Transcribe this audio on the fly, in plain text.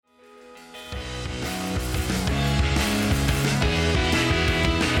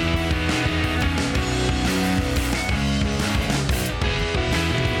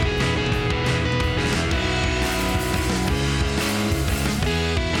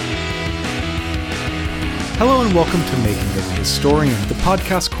Hello and welcome to Making of a Historian, the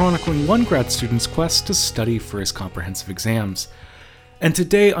podcast chronicling one grad student's quest to study for his comprehensive exams. And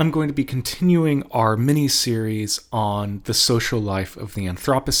today I'm going to be continuing our mini-series on the social life of the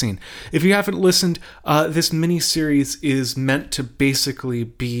Anthropocene. If you haven't listened, this mini-series is meant to basically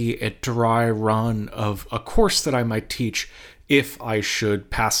be a dry run of a course that I might teach if I should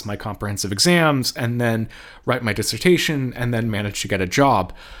pass my comprehensive exams and then write my dissertation and then manage to get a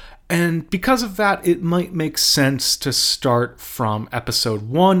job. And because of that, it might make sense to start from episode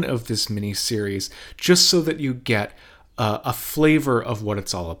 1 of this mini-series, just so that you get a flavor of what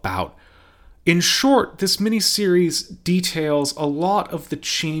it's all about. In short, this mini-series details a lot of the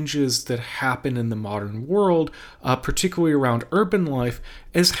changes that happen in the modern world, particularly around urban life,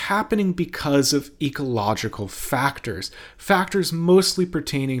 as happening because of ecological factors. Factors mostly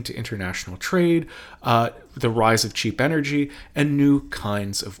pertaining to international trade, the rise of cheap energy, and new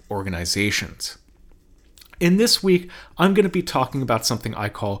kinds of organizations. In this week, I'm going to be talking about something I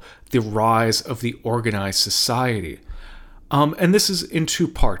call the rise of the organized society. And this is in two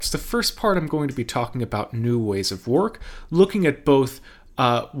parts. The first part, I'm going to be talking about new ways of work, looking at both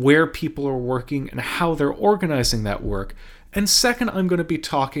where people are working and how they're organizing that work. And second, I'm going to be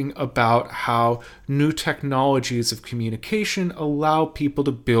talking about how new technologies of communication allow people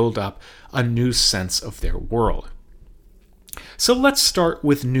to build up a new sense of their world. So let's start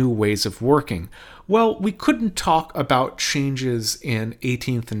with new ways of working. Well, we couldn't talk about changes in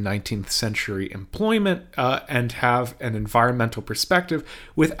 18th and 19th century employment and have an environmental perspective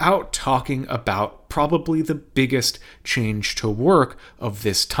without talking about probably the biggest change to work of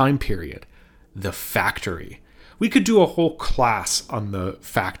this time period, the factory. We could do a whole class on the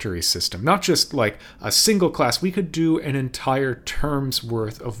factory system, not just like a single class. We could do an entire term's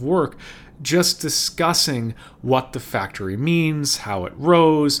worth of work just discussing what the factory means, how it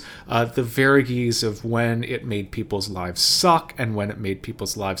rose, the vagaries of when it made people's lives suck and when it made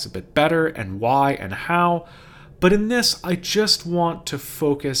people's lives a bit better, and why and how. But in this, I just want to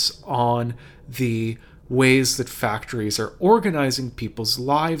focus on the ways that factories are organizing people's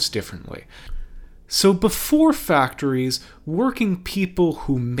lives differently. So before factories, working people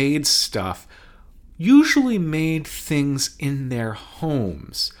who made stuff usually made things in their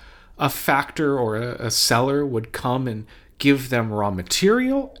homes. A factor or a seller would come and give them raw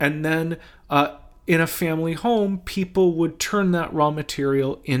material, and then in a family home, people would turn that raw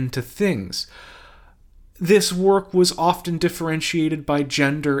material into things. This work was often differentiated by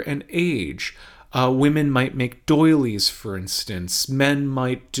gender and age. Women might make doilies, for instance. Men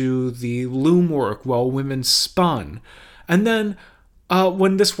might do the loom work while women spun. And then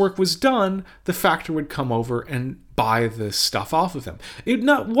when this work was done, the factor would come over and buy the stuff off of them. It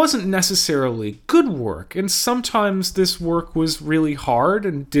wasn't necessarily good work, and sometimes this work was really hard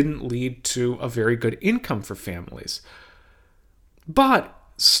and didn't lead to a very good income for families. But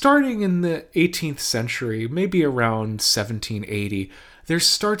starting in the 18th century, maybe around 1780, there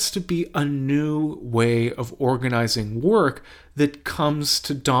starts to be a new way of organizing work that comes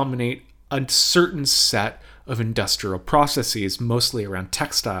to dominate a certain set of industrial processes, mostly around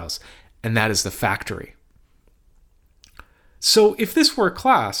textiles, and that is the factory. So if this were a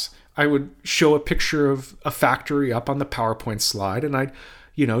class, I would show a picture of a factory up on the PowerPoint slide, and I'd,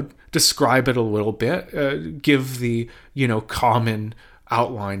 describe it a little bit, give the, common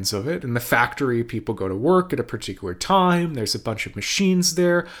outlines of it. In the factory, people go to work at a particular time. There's a bunch of machines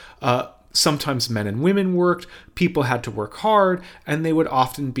there. Sometimes men and women worked. People had to work hard, and they would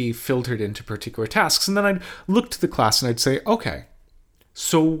often be filtered into particular tasks. And then I'd look to the class and I'd say, okay,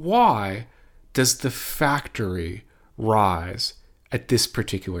 so why does the factory rise at this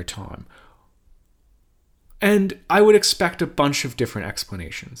particular time? And I would expect a bunch of different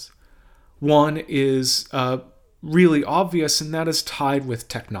explanations. One is really obvious, and that is tied with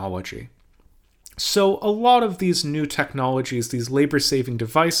technology. So a lot of these new technologies, these labor-saving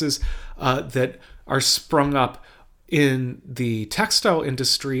devices that are sprung up in the textile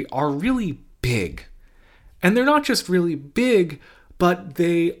industry are really big. And they're not just really big, but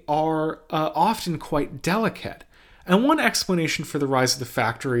they are often quite delicate. And one explanation for the rise of the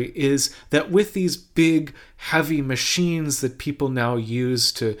factory is that with these big, heavy machines that people now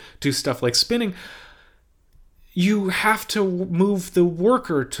use to do stuff like spinning, you have to move the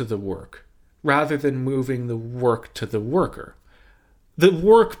worker to the work rather than moving the work to the worker. The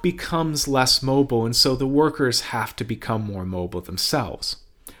work becomes less mobile, and so the workers have to become more mobile themselves.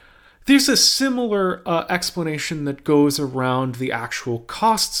 There's a similar explanation that goes around the actual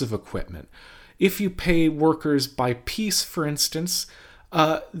costs of equipment. If you pay workers by piece, for instance,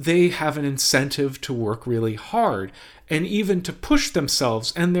 they have an incentive to work really hard and even to push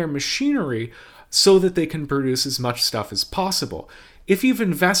themselves and their machinery so that they can produce as much stuff as possible. If you've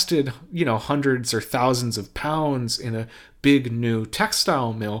invested, hundreds or thousands of pounds in a big new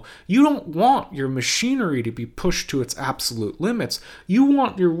textile mill, you don't want your machinery to be pushed to its absolute limits. You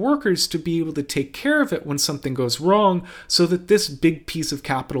want your workers to be able to take care of it when something goes wrong so that this big piece of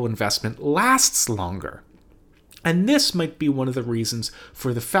capital investment lasts longer. And this might be one of the reasons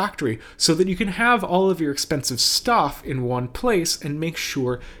for the factory, so that you can have all of your expensive stuff in one place and make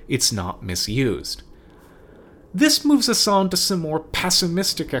sure it's not misused. This moves us on to some more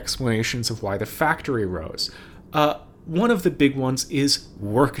pessimistic explanations of why the factory rose. One of the big ones is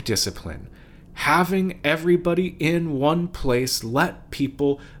work discipline. Having everybody in one place let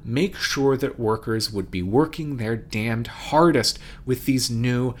people make sure that workers would be working their damned hardest with these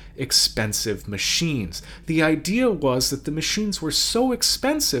new expensive machines. The idea was that the machines were so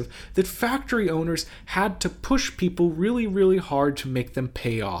expensive that factory owners had to push people really, really hard to make them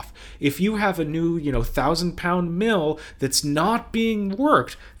pay off. If you have a new, 1,000-pound mill that's not being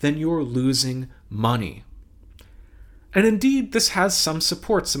worked, then you're losing money. And indeed, this has some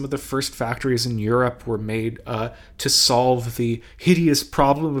support. Some of the first factories in Europe were made to solve the hideous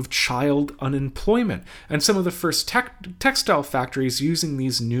problem of child unemployment. And some of the first textile factories using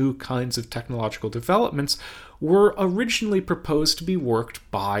these new kinds of technological developments were originally proposed to be worked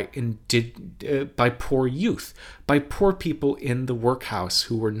by poor youth, by poor people in the workhouse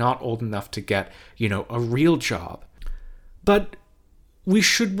who were not old enough to get, a real job. But we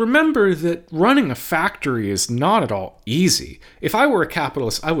should remember that running a factory is not at all easy. If I were a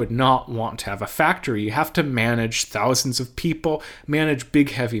capitalist, I would not want to have a factory. You have to manage thousands of people, manage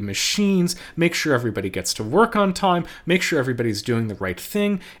big heavy machines, make sure everybody gets to work on time, make sure everybody's doing the right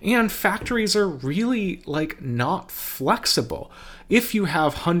thing, and factories are really, not flexible. If you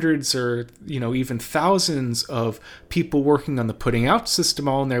have hundreds or, even thousands of people working on the putting out system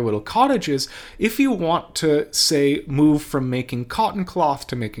all in their little cottages, if you want to, say, move from making cotton cloth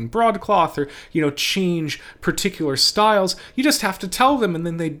to making broadcloth or, change particular styles, you just have to tell them and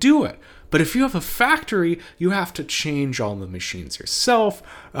then they do it. But if you have a factory, you have to change all the machines yourself,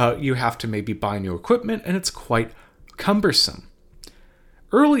 you have to maybe buy new equipment, and it's quite cumbersome.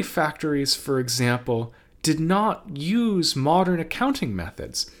 Early factories, for example, did not use modern accounting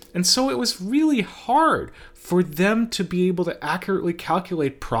methods, and so it was really hard for them to be able to accurately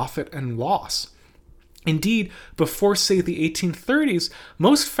calculate profit and loss. Indeed, before, say, the 1830s,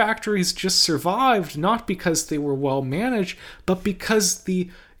 most factories just survived not because they were well managed, but because the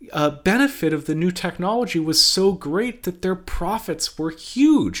benefit of the new technology was so great that their profits were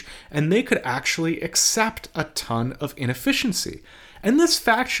huge, and they could actually accept a ton of inefficiency. And this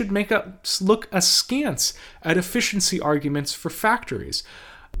fact should make us look askance at efficiency arguments for factories.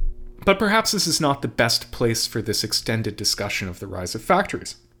 But perhaps this is not the best place for this extended discussion of the rise of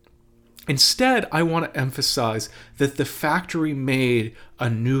factories. Instead, I want to emphasize that the factory made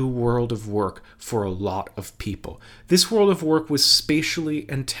a new world of work for a lot of people. This world of work was spatially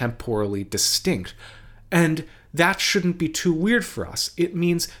and temporally distinct, and that shouldn't be too weird for us. It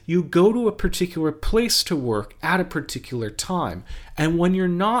means you go to a particular place to work at a particular time, and when you're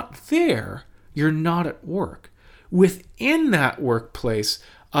not there, you're not at work. Within that workplace,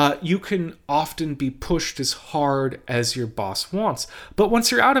 you can often be pushed as hard as your boss wants, but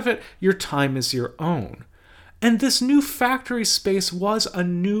once you're out of it, your time is your own. And this new factory space was a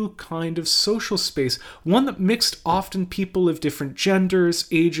new kind of social space, one that mixed often people of different genders,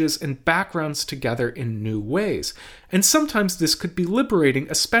 ages, and backgrounds together in new ways. And sometimes this could be liberating,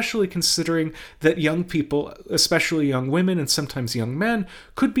 especially considering that young people, especially young women and sometimes young men,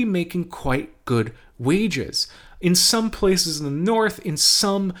 could be making quite good wages. In some places in the north, in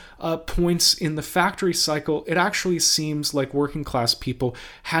some points in the factory cycle, it actually seems like working class people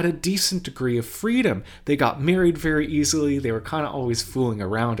had a decent degree of freedom. They got married very easily. They were kind of always fooling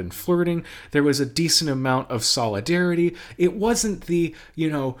around and flirting. There was a decent amount of solidarity. It wasn't the,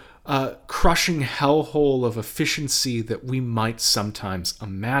 crushing hellhole of efficiency that we might sometimes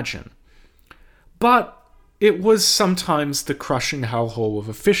imagine. But it was sometimes the crushing hellhole of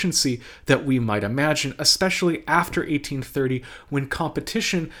efficiency that we might imagine, especially after 1830, when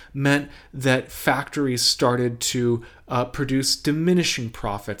competition meant that factories started to produce diminishing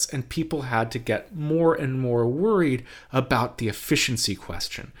profits, and people had to get more and more worried about the efficiency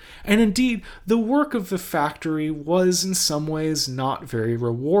question. And indeed, the work of the factory was in some ways not very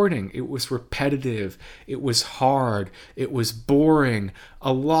rewarding. It was repetitive, it was hard, it was boring.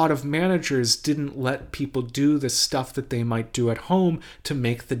 A lot of managers didn't let people do the stuff that they might do at home to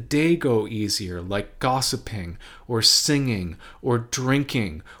make the day go easier, like gossiping, or singing, or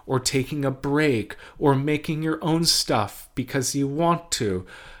drinking, or taking a break, or making your own stuff because you want to.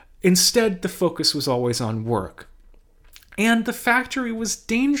 Instead, the focus was always on work. And the factory was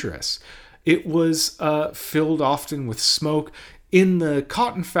dangerous. It was filled often with smoke. In the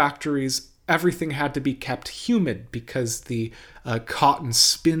cotton factories, everything had to be kept humid because the cotton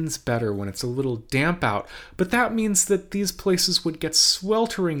spins better when it's a little damp out. But that means that these places would get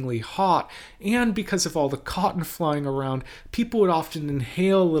swelteringly hot, and because of all the cotton flying around, people would often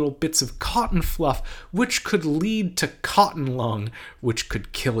inhale little bits of cotton fluff, which could lead to cotton lung, which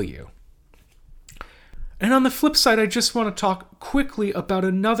could kill you. And on the flip side, I just want to talk quickly about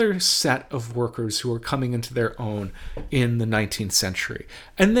another set of workers who are coming into their own in the 19th century.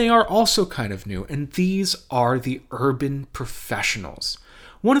 And they are also kind of new, and these are the urban professionals.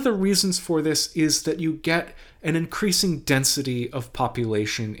 One of the reasons for this is that you get an increasing density of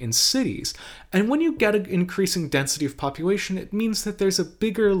population in cities. And when you get an increasing density of population, it means that there's a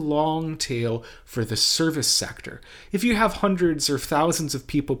bigger long tail for the service sector. If you have hundreds or thousands of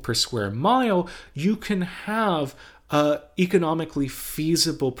people per square mile, you can have economically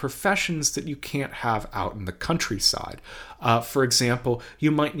feasible professions that you can't have out in the countryside. For example,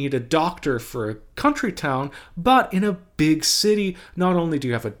 you might need a doctor for a country town, but in a big city, not only do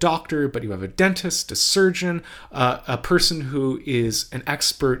you have a doctor, but you have a dentist, a surgeon, a person who is an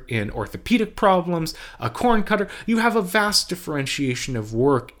expert in orthopedic problems, a corn cutter. You have a vast differentiation of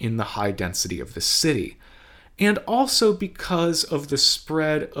work in the high density of the city. And also because of the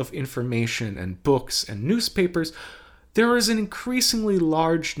spread of information and books and newspapers, there is an increasingly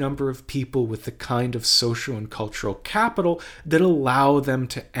large number of people with the kind of social and cultural capital that allow them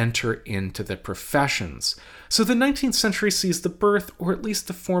to enter into the professions. So the 19th century sees the birth, or at least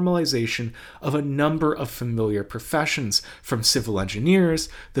the formalization, of a number of familiar professions, from civil engineers,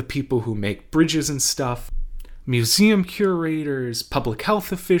 the people who make bridges and stuff, museum curators, public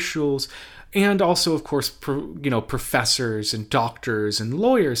health officials, and also, of course, professors and doctors and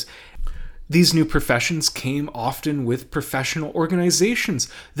lawyers. These new professions came often with professional organizations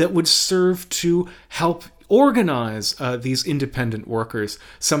that would serve to help organize these independent workers,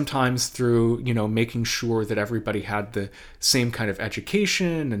 sometimes through, making sure that everybody had the same kind of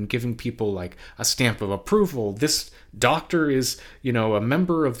education and giving people like a stamp of approval. This doctor is, a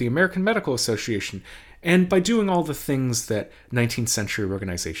member of the American Medical Association. And by doing all the things that 19th century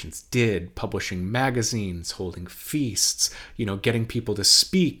organizations did, publishing magazines, holding feasts, getting people to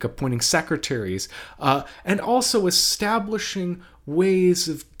speak, appointing secretaries, and also establishing ways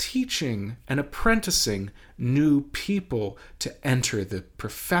of teaching and apprenticing new people to enter the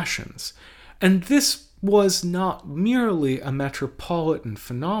professions. And this was not merely a metropolitan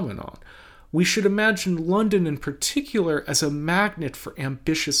phenomenon. We should imagine London in particular as a magnet for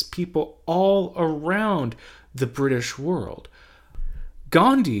ambitious people all around the British world.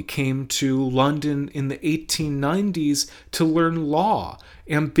 Gandhi came to London in the 1890s to learn law,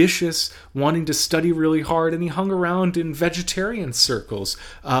 ambitious, wanting to study really hard, and he hung around in vegetarian circles,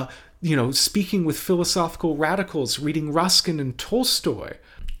 speaking with philosophical radicals, reading Ruskin and Tolstoy.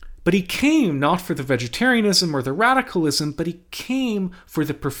 But he came not for the vegetarianism or the radicalism, but he came for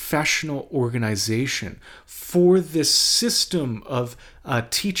the professional organization, for this system of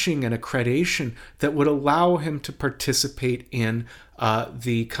teaching and accreditation that would allow him to participate in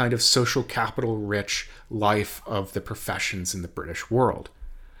the kind of social capital-rich life of the professions in the British world.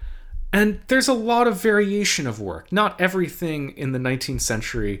 And there's a lot of variation of work. Not everything in the 19th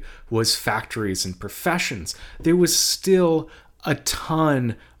century was factories and professions. There was still a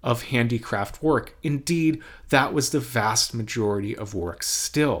ton of handicraft work. Indeed, that was the vast majority of work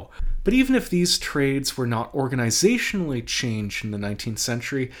still. But even if these trades were not organizationally changed in the 19th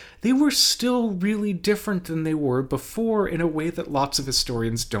century, they were still really different than they were before in a way that lots of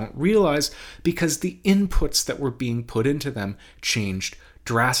historians don't realize, because the inputs that were being put into them changed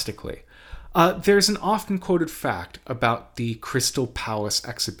drastically. There's an often quoted fact about the Crystal Palace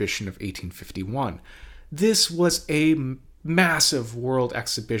exhibition of 1851. This was a massive world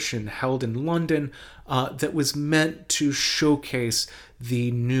exhibition held in London that was meant to showcase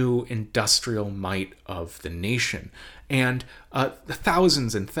the new industrial might of the nation. And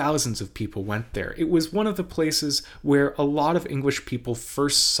thousands and thousands of people went there. It was one of the places where a lot of English people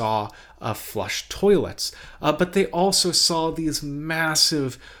first saw flush toilets, but they also saw these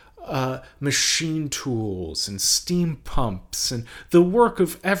massive machine tools and steam pumps, and the work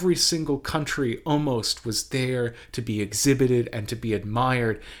of every single country almost was there to be exhibited and to be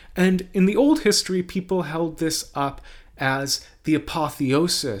admired. And in the old history, people held this up as the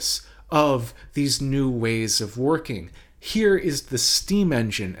apotheosis of these new ways of working. Here is the steam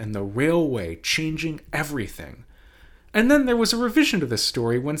engine and the railway changing everything. And then there was a revision to this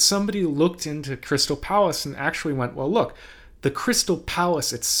story when somebody looked into Crystal Palace and actually went, well, look, The Crystal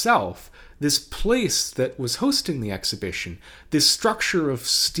Palace itself, this place that was hosting the exhibition, this structure of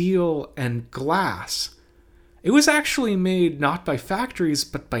steel and glass, it was actually made not by factories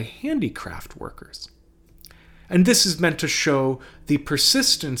but by handicraft workers. And this is meant to show the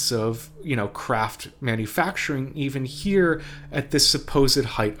persistence of, craft manufacturing even here at this supposed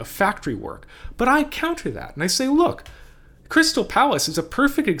height of factory work. But I counter that and I say, look, Crystal Palace is a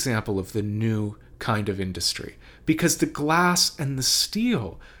perfect example of the new kind of industry, because the glass and the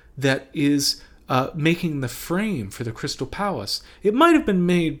steel that is making the frame for the Crystal Palace, it might have been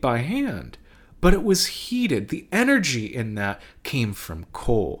made by hand, but it was heated. The energy in that came from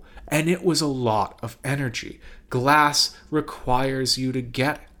coal, and it was a lot of energy. Glass requires you to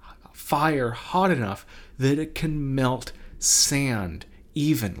get fire hot enough that it can melt sand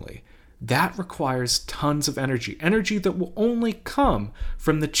evenly. That requires tons of energy that will only come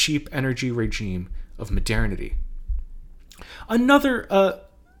from the cheap energy regime of modernity. Another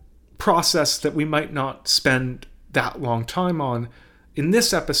process that we might not spend that long time on in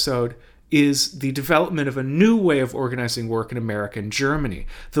this episode is the development of a new way of organizing work in America and Germany,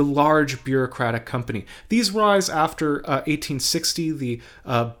 the large bureaucratic company. These rise after 1860. The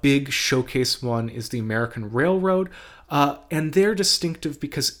big showcase one is the American Railroad. And they're distinctive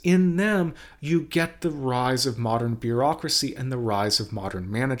because in them you get the rise of modern bureaucracy and the rise of modern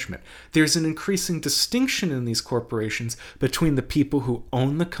management. There's an increasing distinction in these corporations between the people who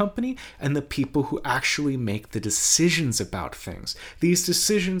own the company and the people who actually make the decisions about things. These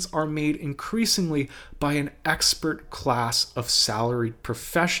decisions are made increasingly by an expert class of salaried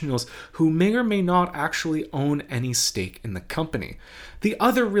professionals who may or may not actually own any stake in the company. The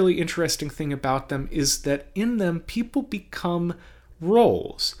other really interesting thing about them is that in them, people become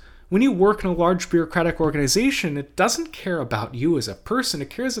roles. When you work in a large bureaucratic organization, it doesn't care about you as a person.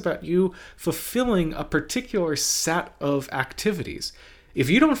 It cares about you fulfilling a particular set of activities. If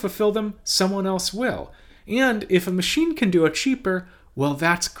you don't fulfill them, someone else will. And if a machine can do it cheaper, well,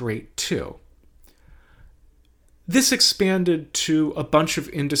 that's great too. This expanded to a bunch of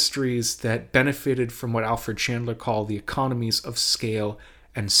industries that benefited from what Alfred Chandler called the economies of scale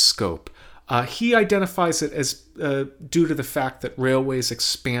and scope. He identifies it as due to the fact that railways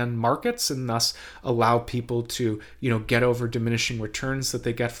expand markets and thus allow people to, get over diminishing returns that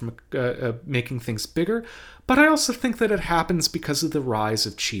they get from making things bigger. But I also think that it happens because of the rise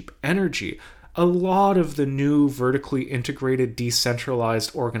of cheap energy. A lot of the new vertically integrated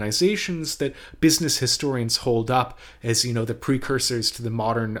decentralized organizations that business historians hold up as, the precursors to the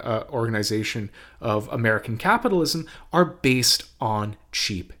modern organization of American capitalism are based on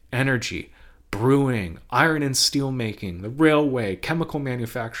cheap energy. Brewing, iron and steel making, the railway, chemical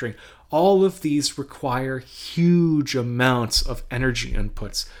manufacturing, all of these require huge amounts of energy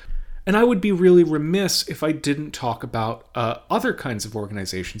inputs. And I would be really remiss if I didn't talk about other kinds of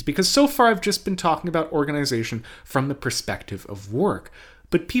organizations, because so far I've just been talking about organization from the perspective of work.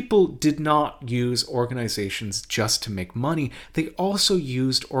 But people did not use organizations just to make money. They also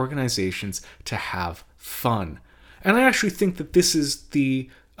used organizations to have fun. And I actually think that this is the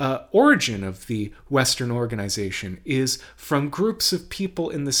origin of the Western organization, is from groups of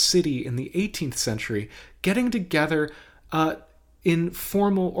people in the city in the 18th century getting together in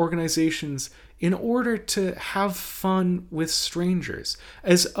formal organizations in order to have fun with strangers,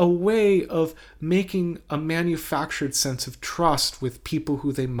 as a way of making a manufactured sense of trust with people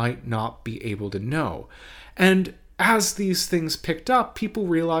who they might not be able to know. And as these things picked up, people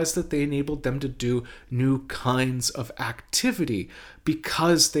realized that they enabled them to do new kinds of activity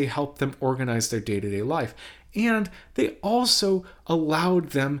because they helped them organize their day-to-day life. And they also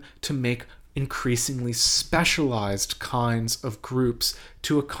allowed them to make increasingly specialized kinds of groups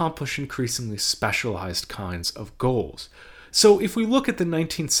to accomplish increasingly specialized kinds of goals. So if we look at the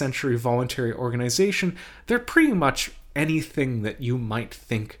 19th century voluntary organization, they're pretty much anything that you might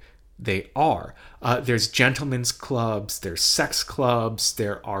think they are. There's gentlemen's clubs, there's sex clubs,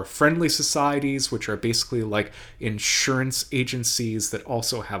 there are friendly societies, which are basically like insurance agencies that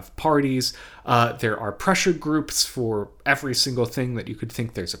also have parties. There are pressure groups for every single thing that you could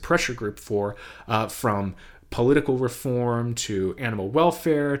think there's a pressure group for, from political reform to animal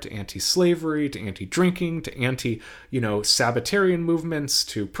welfare to anti-slavery to anti-drinking to Sabbatarian movements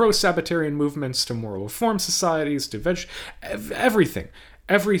to pro-Sabbatarian movements to moral reform societies to everything.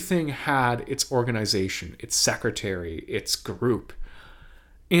 Everything had its organization, its secretary, its group.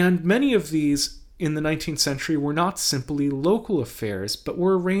 And many of these in the 19th century were not simply local affairs, but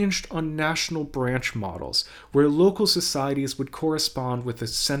were arranged on national branch models, where local societies would correspond with a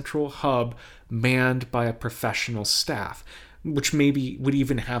central hub manned by a professional staff. which maybe would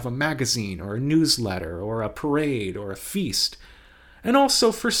even have a magazine or a newsletter or a parade or a feast. And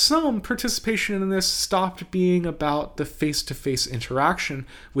also, for some, participation in this stopped being about the face-to-face interaction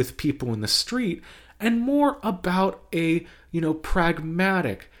with people in the street and more about a,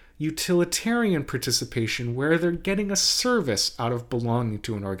 pragmatic, utilitarian participation where they're getting a service out of belonging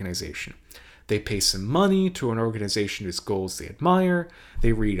to an organization. They pay some money to an organization whose goals they admire.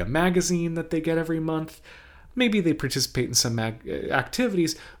 They read a magazine that they get every month. Maybe they participate in some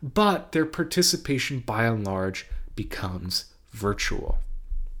activities, but their participation by and large becomes virtual.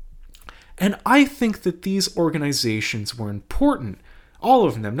 And I think that these organizations were important. All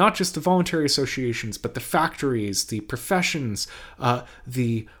of them, not just the voluntary associations, but the factories, the professions,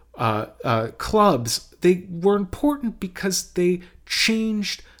 the clubs. They were important because they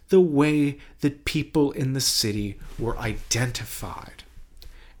changed the way that people in the city were identified.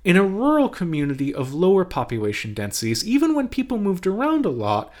 In a rural community of lower population densities, even when people moved around a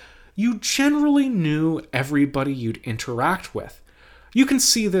lot, you generally knew everybody you'd interact with. You can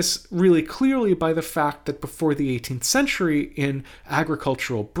see this really clearly by the fact that before the 18th century in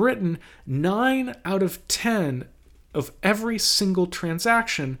agricultural Britain, 9 out of 10 of every single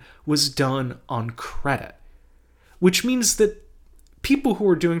transaction was done on credit, which means that people who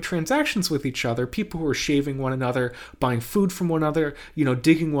were doing transactions with each other, people who were shaving one another, buying food from one another,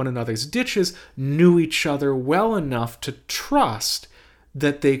 digging one another's ditches, knew each other well enough to trust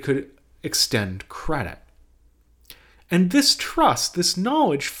that they could extend credit. And this trust, this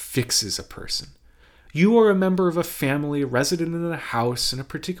knowledge, fixes a person. You are a member of a family, resident in a house in a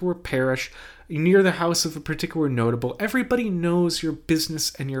particular parish, near the house of a particular notable. Everybody knows your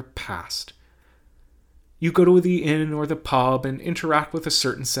business and your past. You go to the inn or the pub and interact with a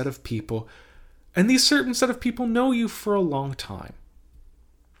certain set of people, and these certain set of people know you for a long time.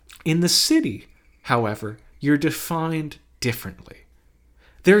 In the city, however, you're defined differently.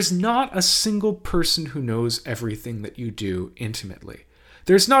 There's not a single person who knows everything that you do intimately.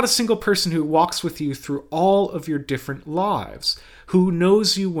 There's not a single person who walks with you through all of your different lives, who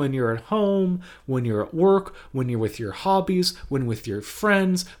knows you when you're at home, when you're at work, when you're with your hobbies, when with your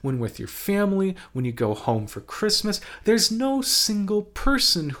friends, when with your family, when you go home for Christmas. There's no single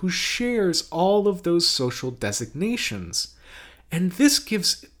person who shares all of those social designations. And this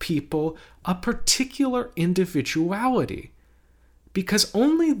gives people a particular individuality, because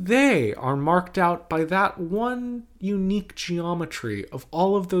only they are marked out by that one unique geometry of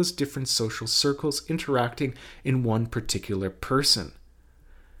all of those different social circles interacting in one particular person.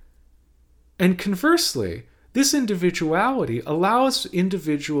 And conversely, this individuality allows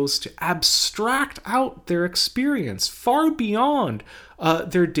individuals to abstract out their experience far beyond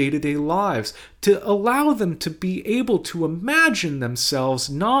their day-to-day lives, to allow them to be able to imagine themselves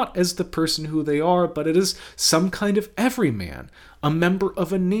not as the person who they are, but as some kind of everyman, a member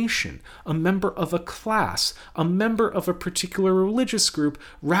of a nation, a member of a class, a member of a particular religious group,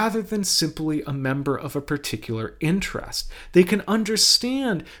 rather than simply a member of a particular interest. They can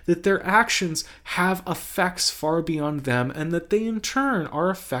understand that their actions have effects far beyond them, and that they in turn are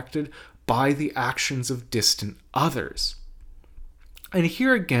affected by the actions of distant others. And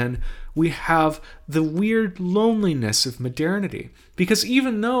here again, we have the weird loneliness of modernity, because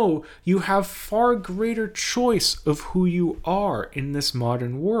even though you have far greater choice of who you are in this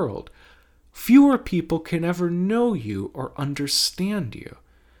modern world, fewer people can ever know you or understand you,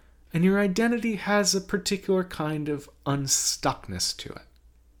 and your identity has a particular kind of unstuckness to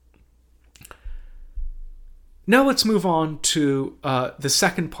it. Now let's move on to the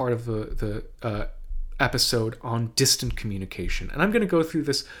second part of the episode on distant communication. And I'm going to go through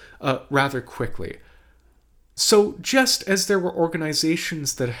this rather quickly. So just as there were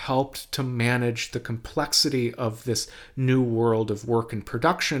organizations that helped to manage the complexity of this new world of work and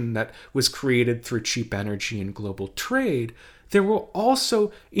production that was created through cheap energy and global trade, there were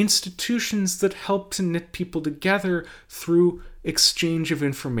also institutions that helped to knit people together through exchange of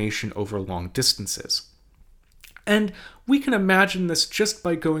information over long distances. And we can imagine this just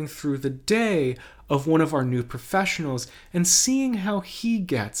by going through the day of one of our new professionals and seeing how he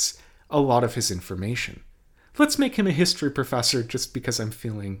gets a lot of his information. Let's make him a history professor just because I'm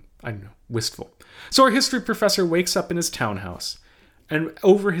feeling, wistful. So our history professor wakes up in his townhouse, and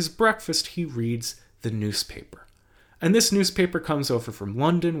over his breakfast he reads the newspaper. And this newspaper comes over from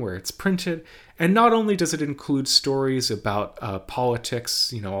London, where it's printed, and not only does it include stories about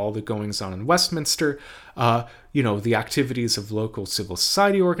politics, all the goings on in Westminster, the activities of local civil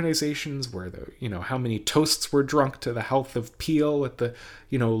society organizations, where how many toasts were drunk to the health of Peel at the,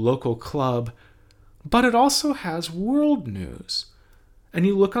 local club, but it also has world news. And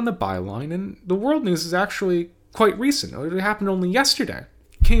you look on the byline, and the world news is actually quite recent. It happened only yesterday.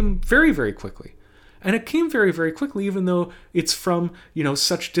 It came very, very quickly. And it came very, very quickly, even though it's from,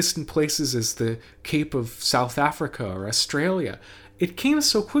 such distant places as the Cape of South Africa or Australia. It came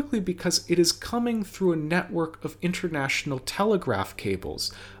so quickly because it is coming through a network of international telegraph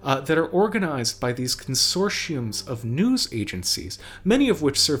cables that are organized by these consortiums of news agencies, many of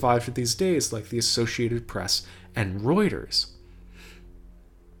which survive to these days, like the Associated Press and Reuters.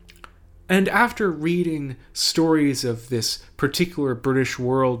 And after reading stories of this particular British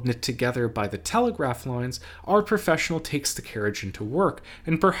world knit together by the telegraph lines, our professional takes the carriage into work,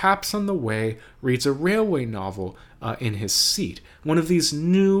 and perhaps on the way reads a railway novel in his seat. One of these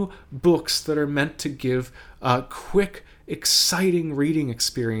new books that are meant to give quick, exciting reading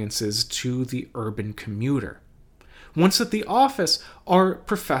experiences to the urban commuter. Once at the office, our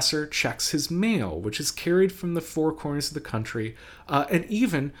professor checks his mail, which is carried from the four corners of the country, and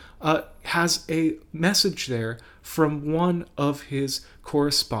even has a message there from one of his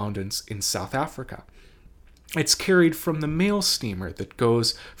correspondents in South Africa. It's carried from the mail steamer that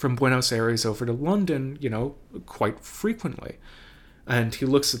goes from Buenos Aires over to London, quite frequently. And he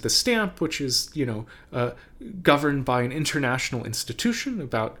looks at the stamp, which is, governed by an international institution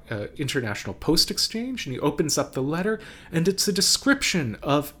about international post exchange. And he opens up the letter, and it's a description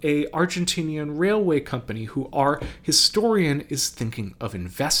of a Argentinian railway company who our historian is thinking of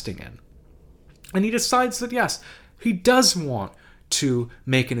investing in. And he decides that, yes, he does want to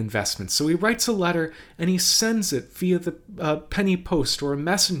make an investment. So he writes a letter, and he sends it via the penny post or a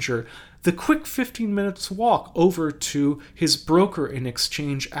messenger, the quick 15 minutes walk over to his broker in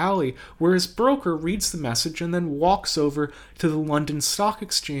Exchange Alley, where his broker reads the message and then walks over to the London Stock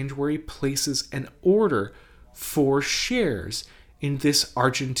Exchange, where he places an order for shares in this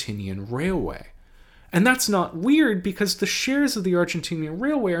Argentinian railway. And that's not weird, because the shares of the Argentinian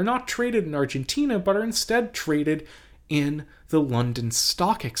railway are not traded in Argentina, but are instead traded in the London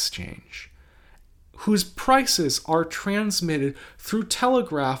Stock Exchange, whose prices are transmitted through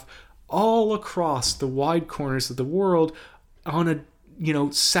telegraph all across the wide corners of the world on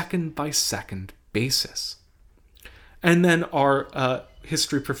a second by second basis. And then our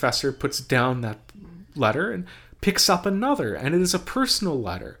history professor puts down that letter and picks up another, and it is a personal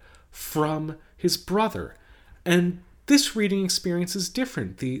letter from his brother. And this reading experience is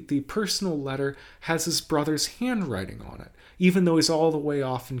different. The personal letter has his brother's handwriting on it, even though he's all the way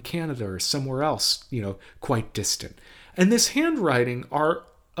off in Canada or somewhere else, quite distant. And this handwriting, our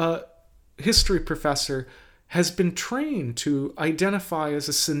history professor has been trained to identify as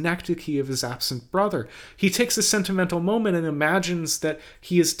a synecdoche of his absent brother. He takes a sentimental moment and imagines that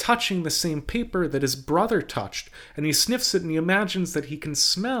he is touching the same paper that his brother touched, and he sniffs it and he imagines that he can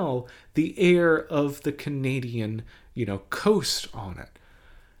smell the air of the Canadian, coast on it.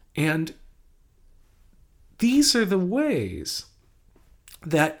 And these are the ways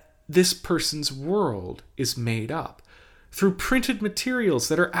that this person's world is made up, through printed materials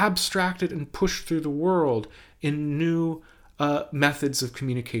that are abstracted and pushed through the world in new methods of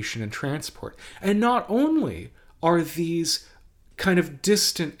communication and transport. And not only are these kind of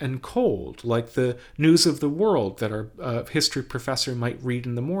distant and cold, like the news of the world that our history professor might read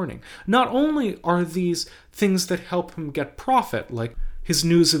in the morning, not only are these things that help him get profit, like his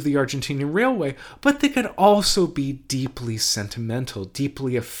news of the Argentinian railway, but they can also be deeply sentimental,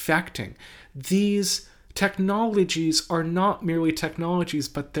 deeply affecting. These technologies are not merely technologies,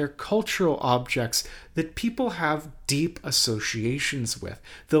 but they're cultural objects that people have deep associations with.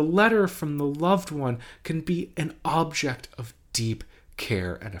 The letter from the loved one can be an object of deep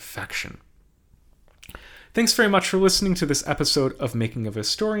care and affection. Thanks very much for listening to this episode of Making of a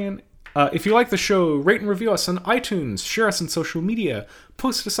Historian. If you like the show, rate and review us on iTunes, share us on social media,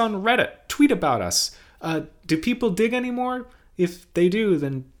 post us on Reddit, tweet about us. Do people dig anymore? If they do,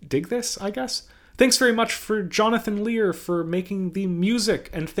 then dig this, I guess. Thanks very much for Jonathan Lear for making the music,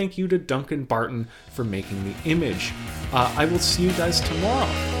 and thank you to Duncan Barton for making the image. I will see you guys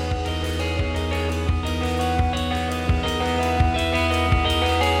tomorrow.